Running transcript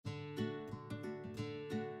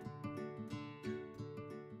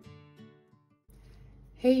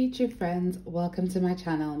Hey YouTube friends, welcome to my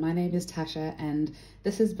channel. My name is Tasha and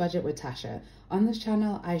this is Budget with Tasha. On this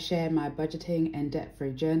channel, I share my budgeting and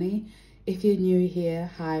debt-free journey. If you're new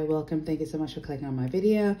here, hi, welcome. Thank you so much for clicking on my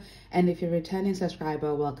video. And if you're a returning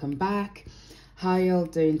subscriber, welcome back. How y'all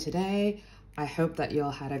doing today? I hope that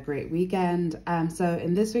y'all had a great weekend. So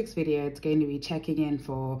in this week's video, it's going to be checking in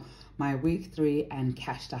for my week 3 and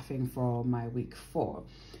cash stuffing for my week 4.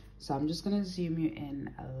 So I'm just gonna zoom you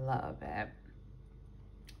in a little bit.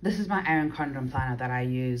 This is my Erin Condon planner that I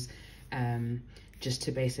use just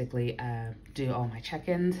to basically do all my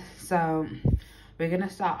check-ins. So we're gonna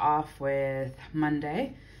start off with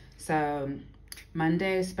Monday. So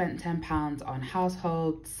Monday spent £10 on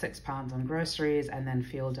household, £6 on groceries, and then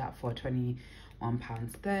fueled up for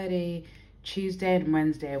 £21.30. Tuesday and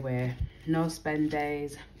Wednesday were no spend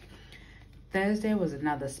days. Thursday was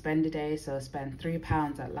another spender day, so I spent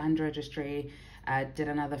 £3 at land registry. I did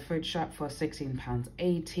another food shop for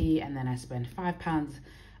 £16.80, and then I spent £5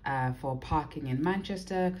 for parking in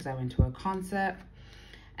Manchester because I went to a concert.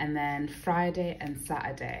 And then Friday and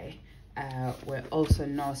Saturday were also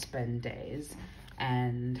no spend days,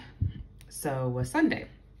 and so was Sunday.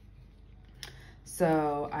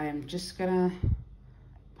 So I am just gonna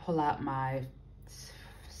pull out my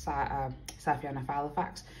Saffiana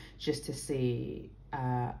Halifax just to see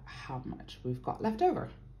how much we've got left over.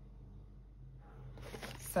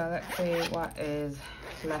 So let's see what is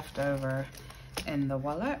left over in the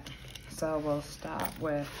wallet. So we'll start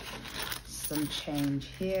with some change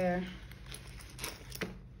here.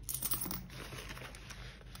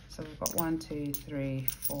 So we've got 1, 2, 3,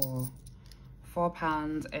 4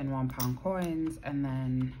 £4 in £1 coins, and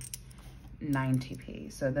then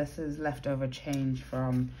 90p. So this is leftover change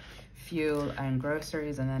from fuel and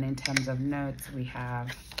groceries. And then in terms of notes, we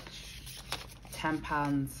have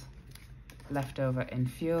 £10 left over in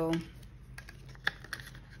fuel.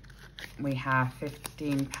 We have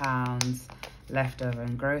 £15 left over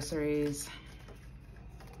in groceries.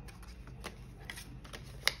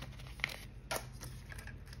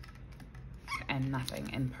 And nothing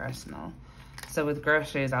in personal. So with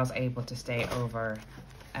groceries, I was able to stay over,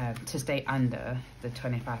 to stay under the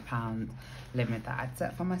 £25 limit that I'd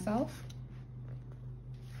set for myself.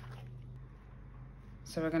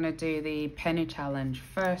 So we're gonna do the penny challenge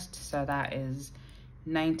first. So that is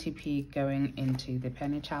 90p going into the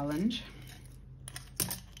penny challenge.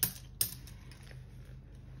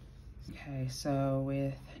 Okay, so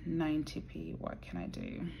with 90p, what can I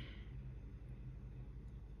do?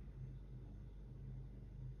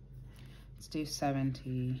 Let's do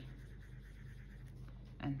 70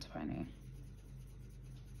 and 20.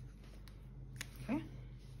 Okay,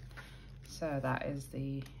 so that is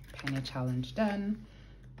the penny challenge done.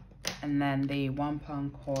 And then the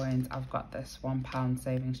 £1 coins, I've got this £1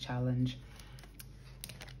 savings challenge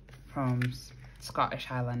from Scottish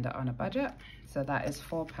Highlander on a budget. So that is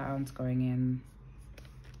 £4 going in.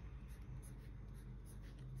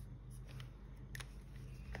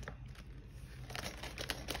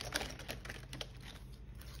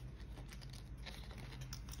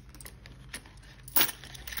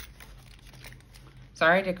 So I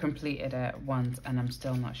already completed it once and I'm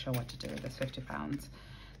still not sure what to do with this £50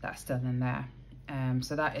 that's still in there.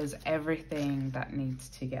 So that is everything that needs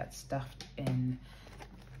to get stuffed in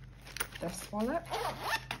this wallet.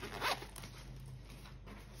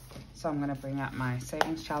 So I'm gonna bring up my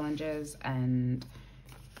savings challenges, and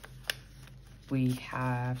we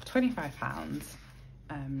have £25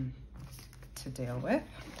 to deal with.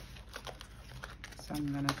 So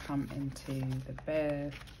I'm gonna come into the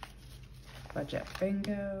budget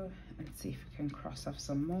bingo and see if we can cross off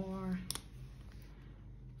some more.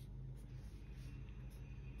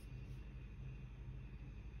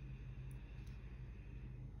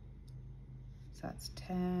 So that's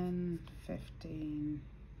 10, 15,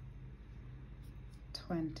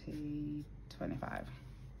 20, 25.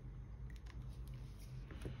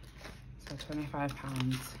 So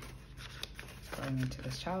 £25 going into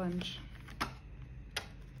this challenge.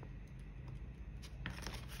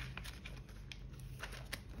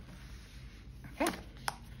 Okay,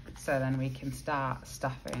 so then we can start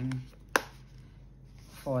stuffing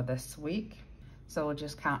for this week. So we'll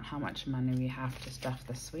just count how much money we have to stuff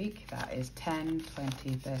this week. That is 10,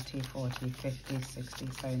 20, 30, 40, 50,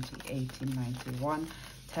 60, 70, 80, 91,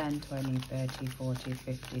 10, 20, 30, 40,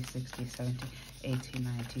 50, 60, 70, 80,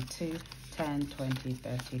 92, 10, 20,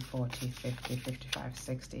 30, 40, 50, 55,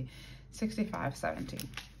 60, 65, 70.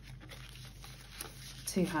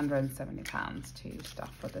 £270 to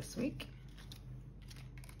stuff for this week.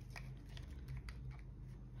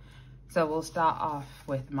 So we'll start off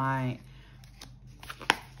with my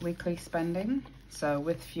weekly spending. So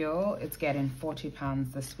with fuel, it's getting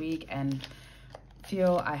 £40 this week, and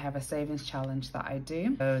fuel, I have a savings challenge that I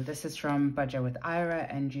do. So this is from Budget with Ira,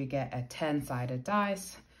 and you get a 10-sided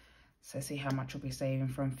dice. So see how much we'll be saving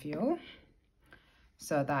from fuel.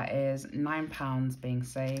 So that is £9 being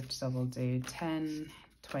saved. So we'll do 10,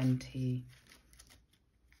 20,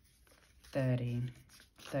 30,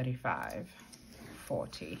 35,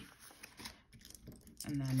 40.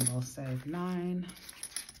 And then we'll save 9.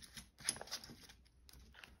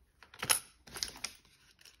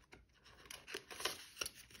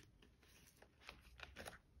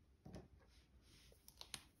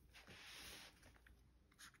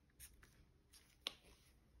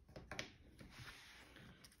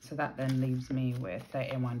 So that then leaves me with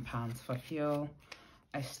 £31 for fuel.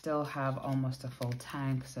 I still have almost a full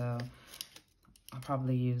tank, so I'll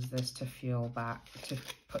probably use this to fuel back, to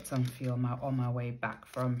put some fuel on my way back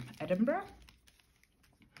from Edinburgh.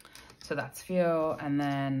 So that's fuel, and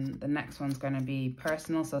then the next one's going to be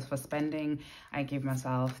personal. So for spending, I give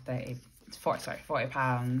myself £40.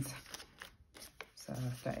 So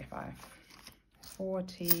 35,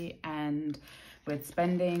 40, and with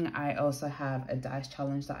spending, I also have a dice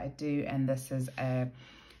challenge that I do, and this is a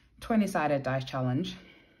 20-sided dice challenge.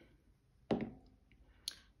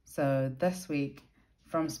 So this week,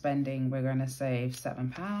 from spending, we're going to save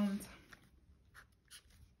 £7.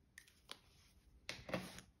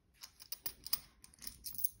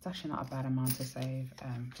 It's actually not a bad amount to save,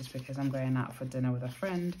 just because I'm going out for dinner with a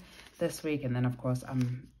friend this week, and then of course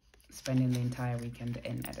I'm spending the entire weekend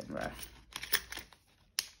in Edinburgh.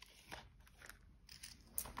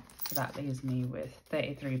 So that leaves me with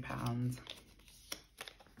 £33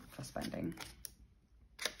 for spending.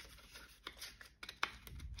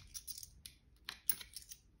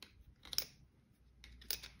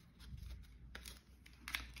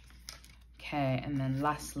 Okay, and then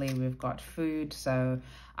lastly, we've got food. So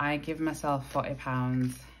I give myself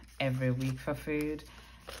 £40 every week for food.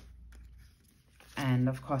 And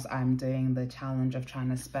of course, I'm doing the challenge of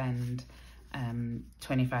trying to spend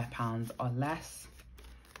 £25 or less.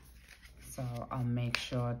 So I'll make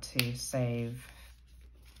sure to save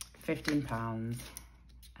 £15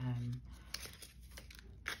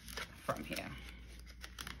 from here.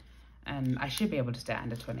 And I should be able to stay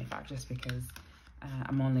under 25 just because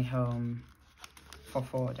I'm only home for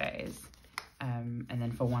 4 days. And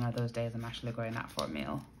then for one of those days, I'm actually going out for a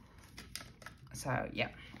meal. So yeah,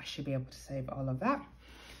 I should be able to save all of that.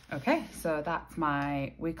 Okay, so that's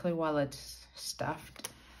my weekly wallet stuffed.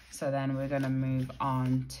 So then we're gonna move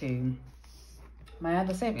on to my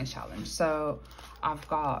other savings challenge. So I've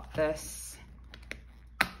got this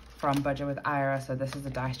from Budget with Ira. So this is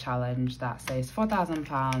a dice challenge that says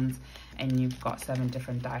 £4,000, and you've got 7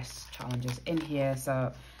 different dice challenges in here.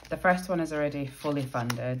 So the first one is already fully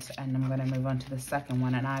funded, and I'm gonna move on to the second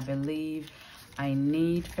one, and I believe I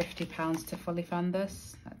need £50 to fully fund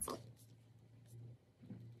this.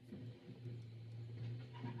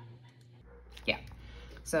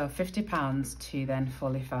 So £50 to then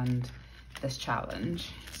fully fund this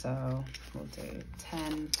challenge. So we'll do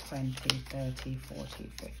 10, 20, 30, 40,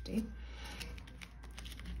 50.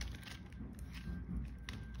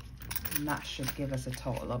 And that should give us a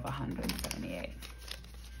total of 178.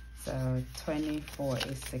 So 20,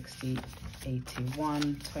 40, 60,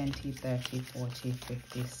 81, 20, 30, 40,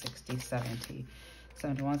 50, 60, 70,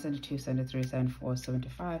 71, 72, 73, 74,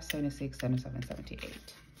 75, 76, 77,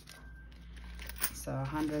 78. So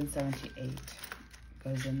 178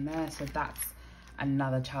 goes in there. So that's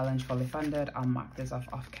another challenge fully funded. I'll mark this off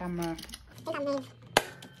camera. I think I'll move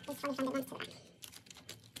this fully funded one to the back.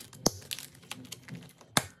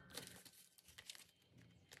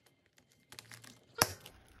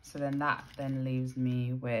 So then that then leaves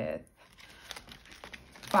me with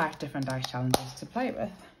 5 different dice challenges to play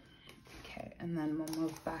with. Okay, and then we'll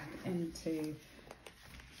move back into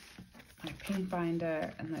my paint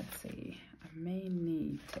binder, and let's see, I may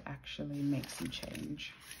need to actually make some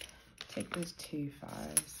change. Take those 2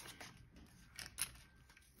 5s.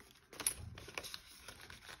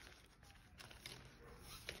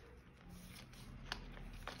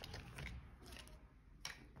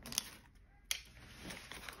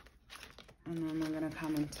 And then we're going to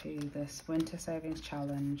come into this winter savings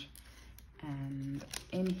challenge, and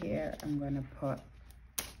in here I'm going to put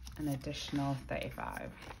an additional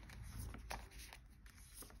 35.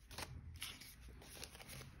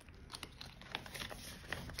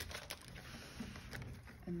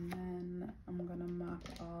 And then I'm going to mark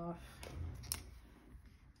off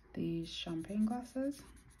these champagne glasses.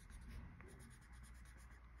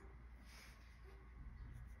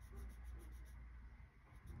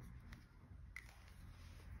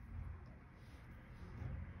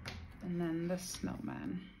 And then the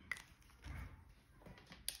snowman.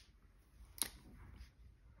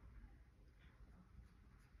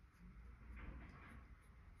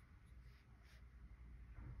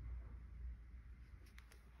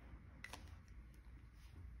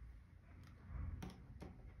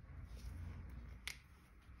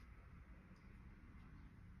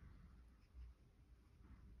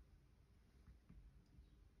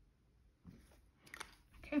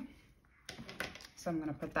 Okay, so I'm going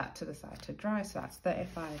to put that to the side to dry. So that's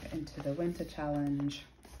 35 into the winter challenge.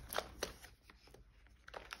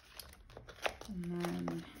 And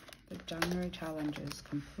then the January challenge is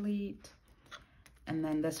complete. And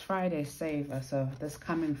then this Friday saver, so this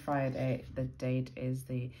coming Friday, the date is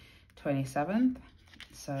the 27th.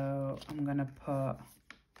 So I'm going to put,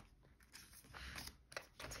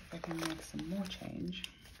 let's see if I can make some more change.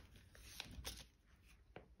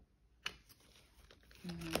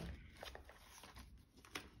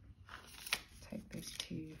 Take these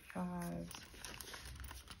 2 5s.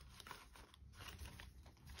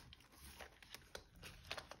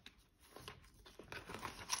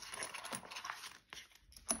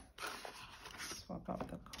 Swap out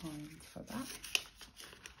the coins for that.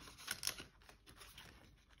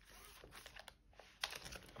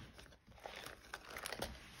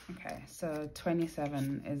 Okay, so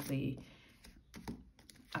 27 is the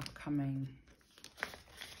upcoming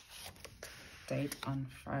date on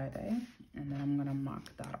Friday, and then I'm going to mark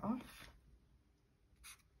that off.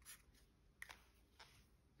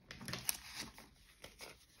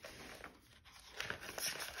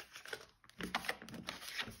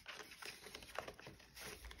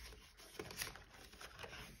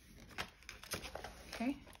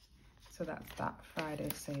 Okay, so that's that Friday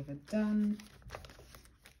saver done.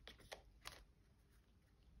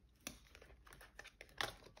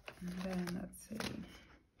 And then let's see.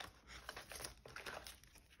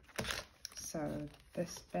 So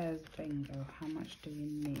this bears bingo, how much do we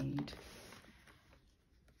need?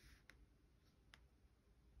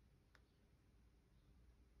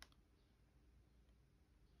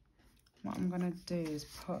 What I'm gonna do is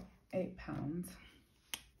put £8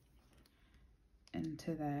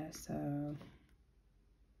 into there, so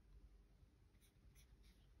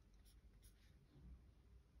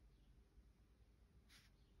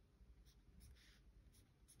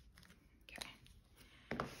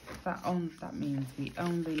that means we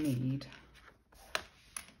only need,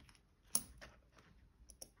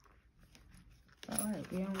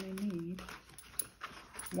 we only need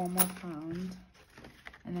 £1 more,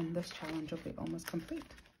 and then this challenge will be almost complete.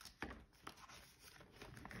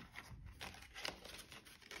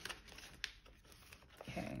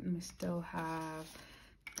 Okay, and we still have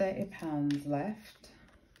 £30 left.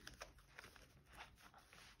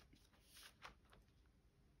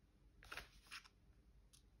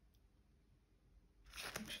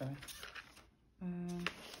 Actually, I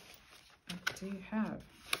do have.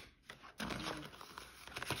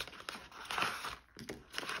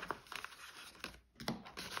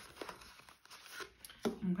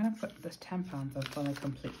 I'm gonna put this £10 to fully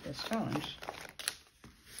complete this challenge.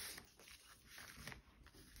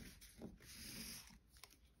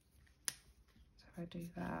 So if I do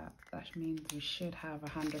that, that means we should have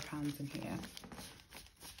 £100 in here.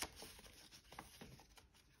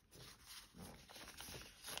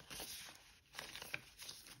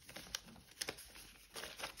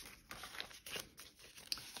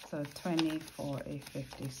 So 20, 40,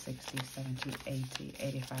 50, 60, 70, 80,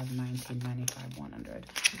 85, 90, 95, 100.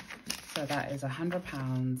 So that is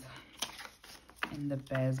 £100 in the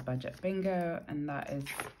Bears Budget Bingo, and that is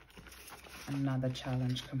another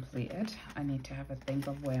challenge completed. I need to have a think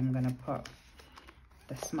of where I'm gonna put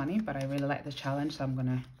this money, but I really like the challenge, so I'm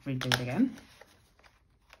gonna redo it again.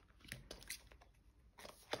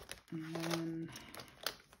 And then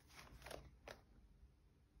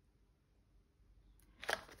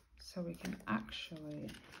so we can actually,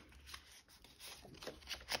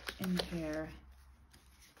 in here,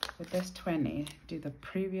 with this 20, do the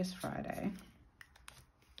previous Friday.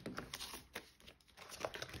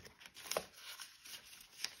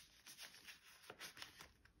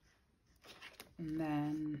 And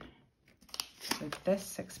then with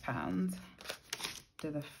this £6,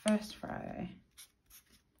 do the first Friday.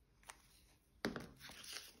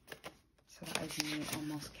 So that is me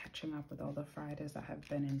almost catching up with all the Fridays that have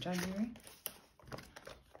been in January.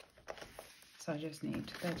 So I just need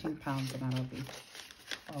 £13 and that'll be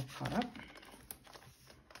all caught up.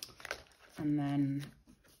 And then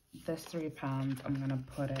this £3, I'm gonna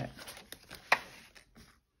put it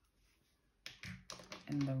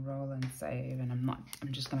in the roll and save, and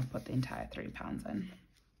I'm just gonna put the entire £3 in.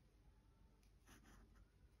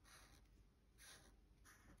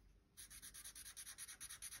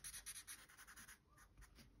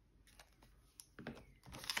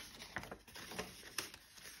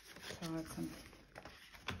 I'll add some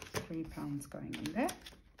 £3 going in there.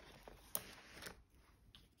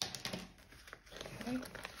 Okay,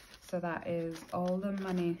 so that is all the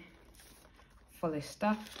money fully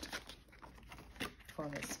stuffed for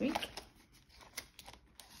this week,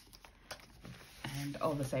 and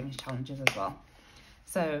all the savings challenges as well.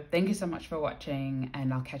 So thank you so much for watching,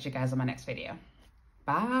 and I'll catch you guys on my next video.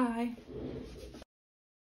 Bye.